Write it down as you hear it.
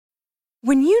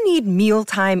When you need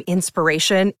mealtime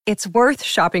inspiration, it's worth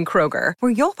shopping Kroger,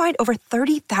 where you'll find over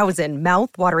 30,000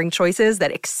 mouth-watering choices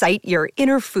that excite your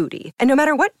inner foodie. And no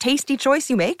matter what tasty choice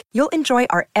you make, you'll enjoy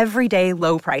our everyday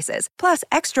low prices, plus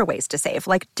extra ways to save,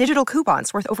 like digital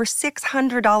coupons worth over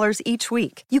 $600 each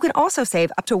week. You can also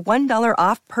save up to $1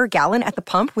 off per gallon at the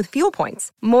pump with fuel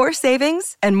points. More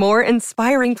savings and more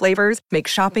inspiring flavors make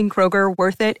shopping Kroger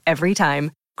worth it every time.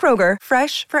 Kroger,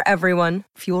 fresh for everyone.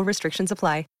 Fuel restrictions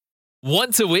apply.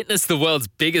 Want to witness the world's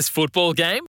biggest football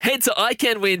game? Head to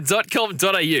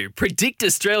iCanWin.com.au, predict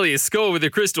Australia's score with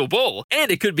a crystal ball, and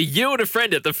it could be you and a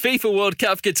friend at the FIFA World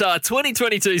Cup Qatar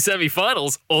 2022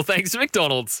 semi-finals, all thanks to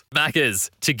McDonald's. Maccas,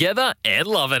 together and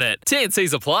loving it.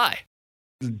 TNCs apply.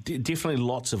 Definitely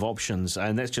lots of options,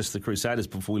 and that's just the Crusaders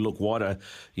before we look wider,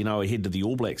 ahead to the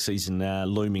All Black season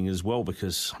looming as well,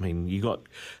 because, you got,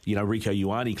 Rieko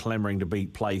Ioane clamouring to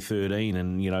play 13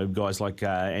 and, guys like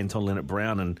Anton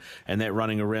Leonard-Brown and that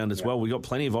running around as well. We got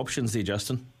plenty of options there,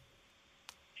 Justin.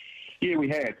 Yeah, we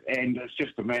have, and it's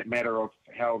just a matter of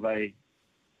how they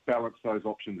balance those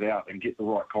options out and get the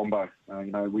right combo.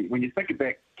 When you think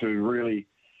back to really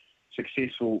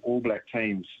successful All Black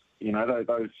teams,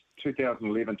 those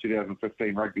 2011,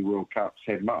 2015 Rugby World Cups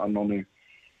had Ma'anonu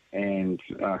and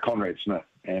Conrad Smith.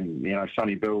 And,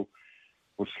 Sonny Bill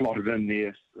was slotted in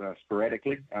there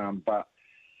sporadically. But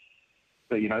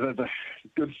the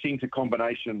good centre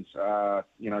combinations are,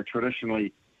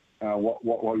 traditionally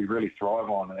what we really thrive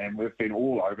on. And we've been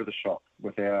all over the shop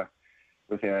with our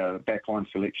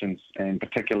backline selections, and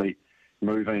particularly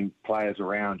moving players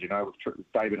around. With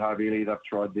David Havili, they've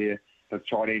tried there. They've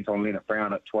tried Anton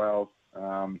Leonard-Brown at 12.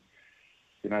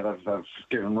 They've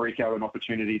given Rieko an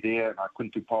opportunity there.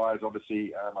 Quintu Pai is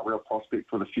obviously a real prospect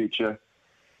for the future.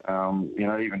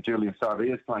 Even Julian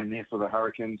Savea is playing there for the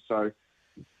Hurricanes. So,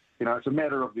 it's a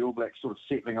matter of the All Blacks sort of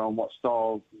settling on what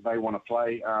style they want to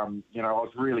play. I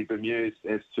was really bemused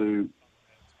as to,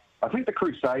 I think the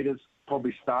Crusaders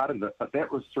probably started it, but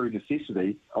that was through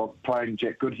necessity of playing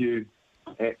Jack Goodhue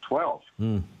at 12.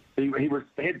 Mm. He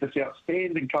had this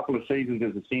outstanding couple of seasons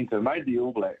as a centre, made the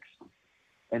All Blacks,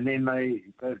 and then they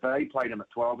played him at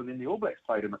 12, and then the All Blacks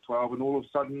played him at 12, and all of a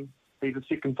sudden he's a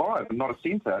second five and not a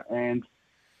centre, and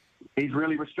he's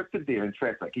really restricted there in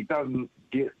traffic. He doesn't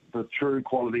get the true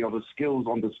quality of his skills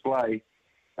on display,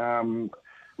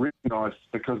 recognised,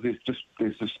 because there's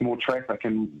just more traffic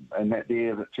and that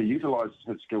there to utilise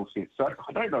his skill set. So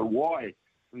I don't know why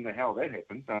in the hell that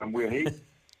happened, where he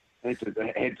had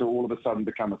to all of a sudden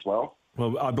become a 12.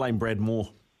 Well, I blame Brad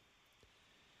Moore.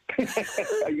 I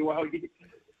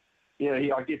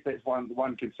guess that's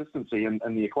one consistency in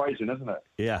the equation, isn't it?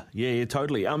 Yeah,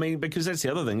 totally. Because that's the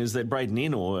other thing, is that Braden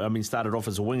Ennor, started off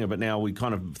as a winger, but now we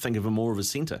kind of think of him more of a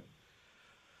centre.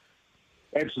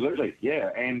 Absolutely,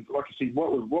 yeah. And like I said,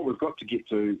 what we've got to get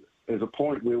to is a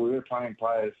point where we're playing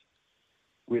players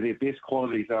where their best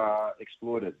qualities are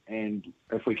exploited. And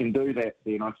if we can do that,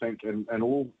 then I think in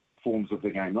all forms of the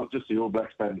game, not just the All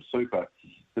Blacks, but in Super,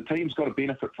 the team's got to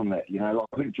benefit from that.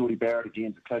 I think Geordie Barrett,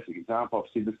 again, is a classic example. I've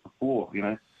said this before,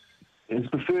 his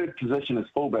preferred position is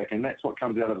fullback, and that's what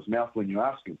comes out of his mouth when you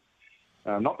ask him.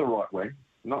 Not the right wing,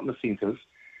 not in the centres.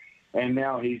 And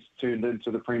now he's turned into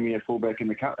the premier fullback in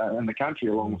the country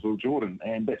along with Will Jordan.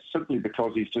 And that's simply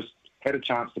because he's just had a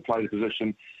chance to play the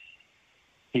position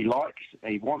he likes,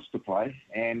 he wants to play,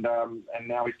 and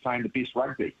now he's playing the best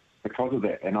rugby because of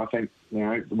that. And I think,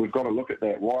 we've got to look at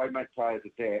that. Why make players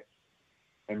adapt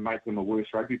and make them a worse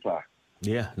rugby player?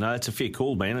 Yeah, no, it's a fair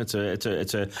call, man. It's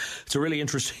a really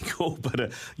interesting call.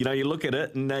 But you look at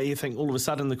it and you think all of a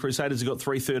sudden the Crusaders have got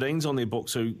 3 13s on their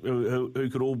books who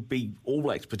could all be All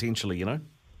Blacks potentially.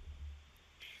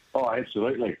 Oh,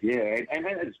 absolutely, yeah. And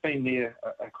it's been there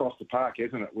across the park,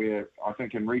 hasn't it? Where I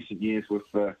think in recent years with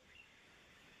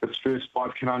its first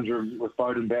five conundrum with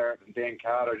Beauden Barrett and Dan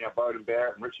Carter, now Beauden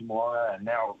Barrett and Richie Mo'unga, and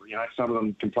now some of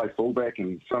them can play fullback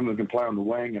and some of them can play on the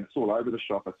wing, and it's all over the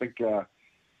shop. I think.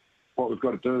 What we've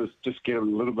got to do is just get a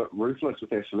little bit ruthless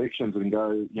with our selections and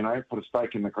go, put a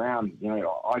stake in the ground.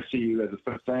 I see you as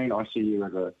a 15, I see you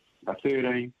as a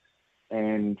 13,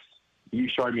 and you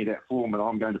show me that form and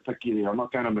I'm going to pick you there. I'm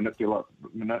not going to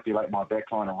manipulate my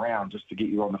backline around just to get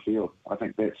you on the field. I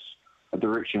think that's a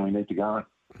direction we need to go in.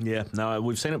 Yeah, no,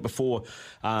 we've seen it before,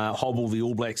 hobble the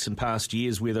All Blacks in past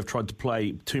years where they've tried to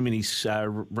play too many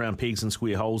round pegs and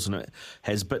square holes, and it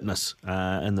has bitten us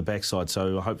in the backside.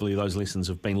 So hopefully those lessons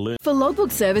have been learned. For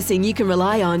logbook servicing you can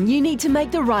rely on, you need to make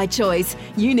the right choice.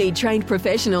 You need trained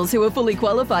professionals who are fully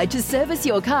qualified to service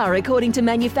your car according to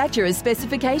manufacturer's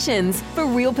specifications. For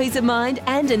real peace of mind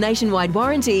and a nationwide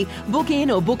warranty, book in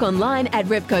or book online at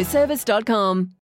repcoservice.com.